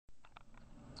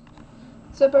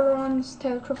What's up everyone, this is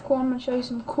Taylor Cool. I'm going to show you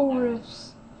some cool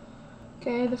riffs.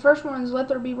 Okay, the first one is Let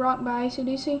There Be Rock by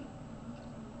Acdc.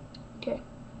 Okay,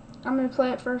 I'm going to play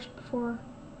it first before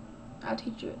I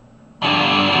teach you it.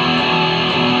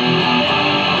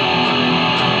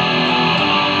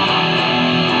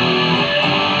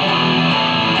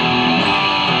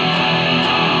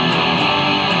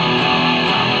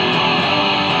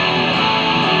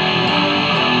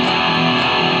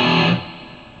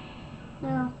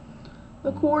 Now,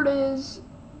 the chord is,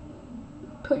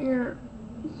 put your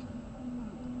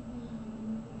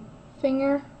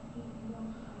finger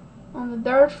on the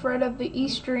 3rd fret of the E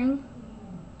string,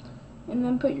 and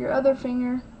then put your other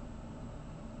finger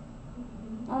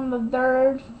on the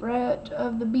 3rd fret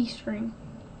of the B string.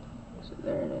 So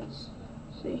there it is.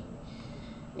 See?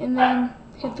 And then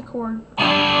hit the chord.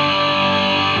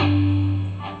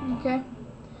 Okay?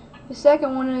 The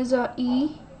second one is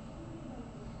E.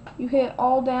 You hit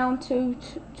all down till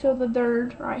the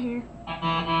 3rd right here.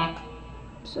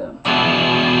 So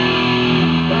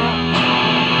that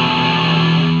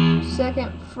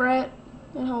 2nd fret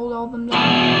and hold all them down.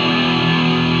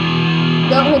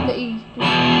 Don't hit the E.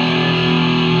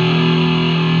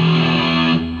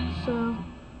 So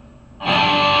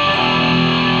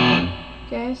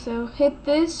okay, so hit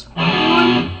this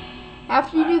one.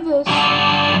 After you do this,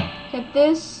 hit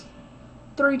this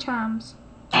 3 times.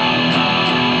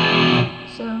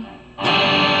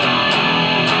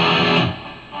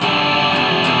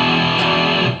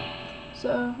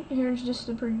 So here's just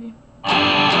a preview.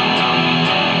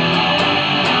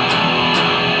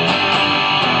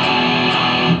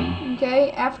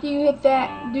 Okay, after you hit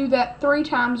that, do that 3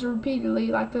 times repeatedly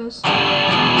like this.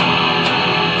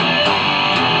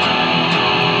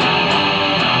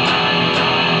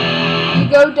 You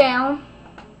go down.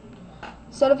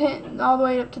 Instead of hitting all the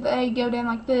way up to the A, go down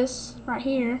like this, right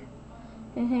here,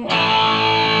 and hit that.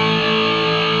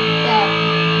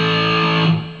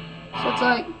 So it's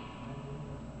like,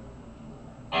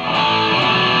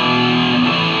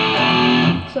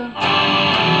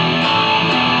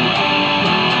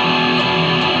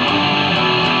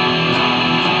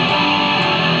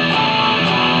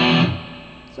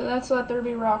 so that's Let There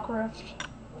Be Rock riff.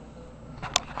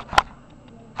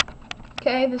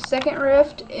 Okay, the second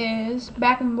riff is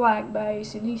Back in Black by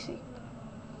Acdc.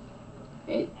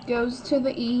 It goes to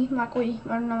the E like we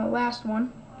learned on the last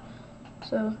one.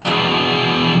 So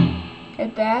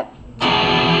hit that.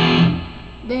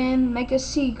 Then make a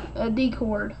D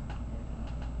chord,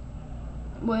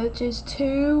 which is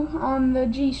 2 on the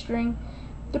G string,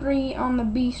 3 on the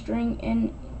B string,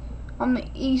 and on the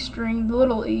E string, the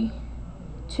little E,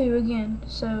 2 again.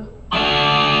 So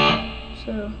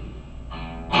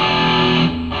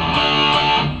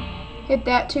hit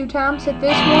that 2 times, hit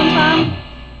this 1 time,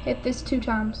 hit this 2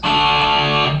 times.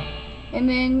 And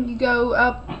then you go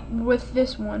up with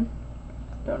this one.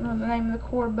 Don't know the name of the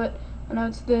chord, but I know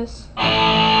it's this.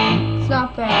 It's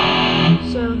not that.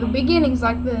 So the beginning's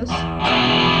like this.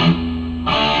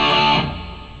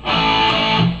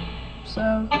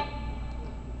 So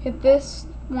hit this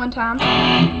 1 time,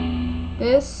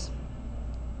 this,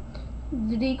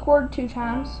 the D chord 2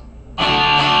 times,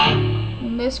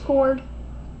 and this chord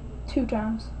 2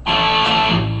 times.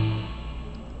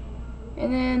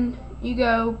 And then you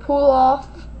go pull off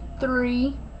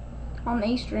 3 on the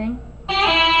E string,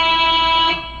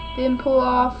 then pull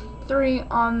off 3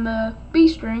 on the B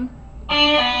string,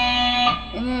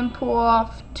 and then pull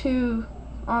off 2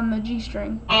 on the G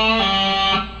string.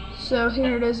 So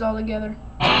here it is all together.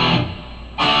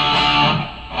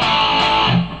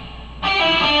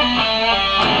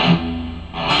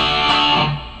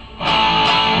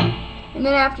 And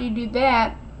then after you do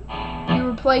that, you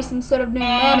replace, instead of doing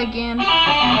that again,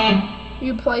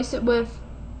 you replace it with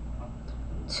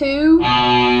 2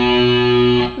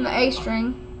 on the A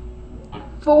string,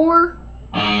 4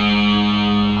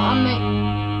 on the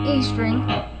E string,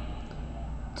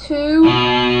 2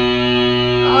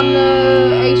 on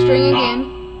the A string again,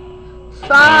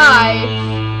 5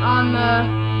 on the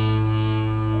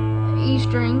E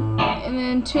string, and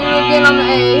then 2 again on the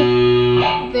A,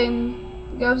 then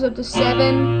goes up to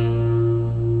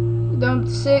 7, down to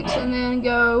 6, and then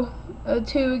go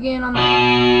 2 again on the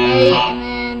A, and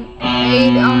then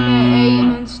 8 on the A,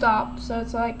 and then stop. So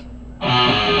it's like,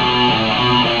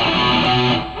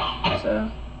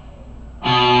 so.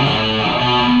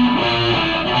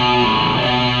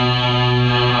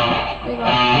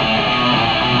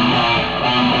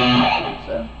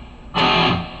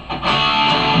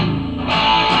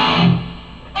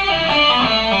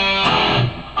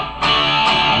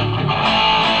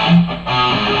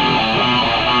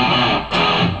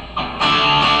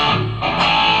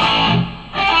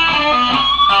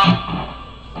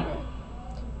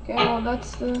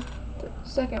 that's the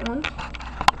second one.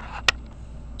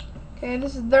 Okay,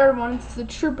 this is the third one. It's the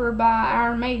Trooper by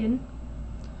Iron Maiden.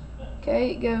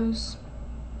 Okay, it goes.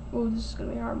 Oh, this is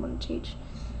gonna be a hard one to teach.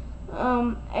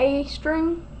 A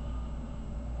string.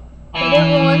 Hit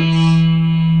it once.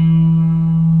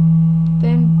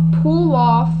 Then pull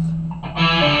off to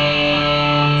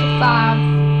 5.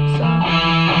 So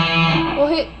we'll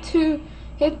hit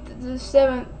the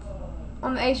 7th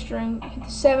on the A string. Hit the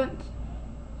 7th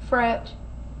fret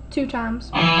 2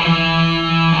 times,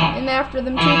 and after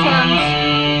them 2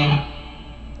 times,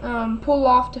 pull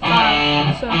off to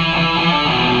 5. So,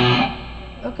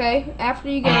 okay, after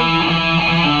you go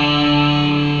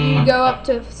up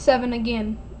to 7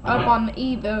 again, up on the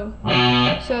E though.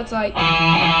 So it's like,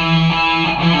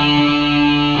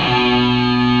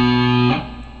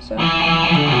 so,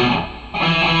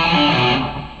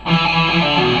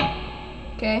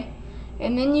 okay,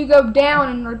 and then you go down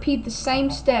and repeat the same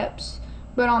steps,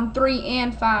 but on 3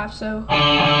 and 5. So,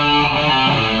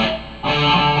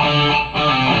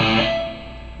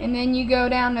 and then you go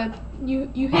down to you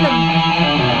hit them,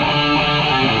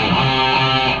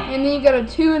 and then you go to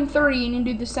 2 and 3, and you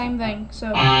do the same thing. So,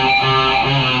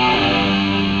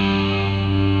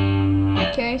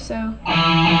 okay, so.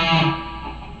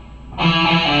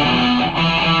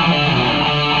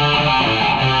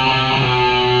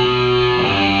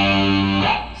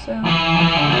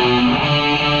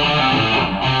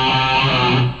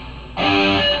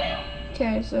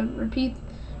 Okay, so repeat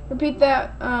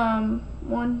that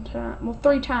 1 time, well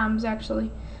 3 times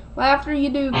actually. Well, after you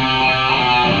do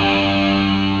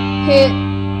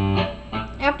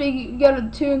after you go to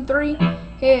 2 and 3,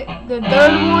 hit the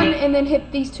 3rd one, and then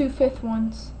hit these 2 5th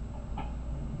ones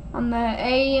on the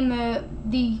A and the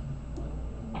D.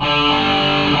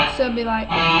 So it'll be like.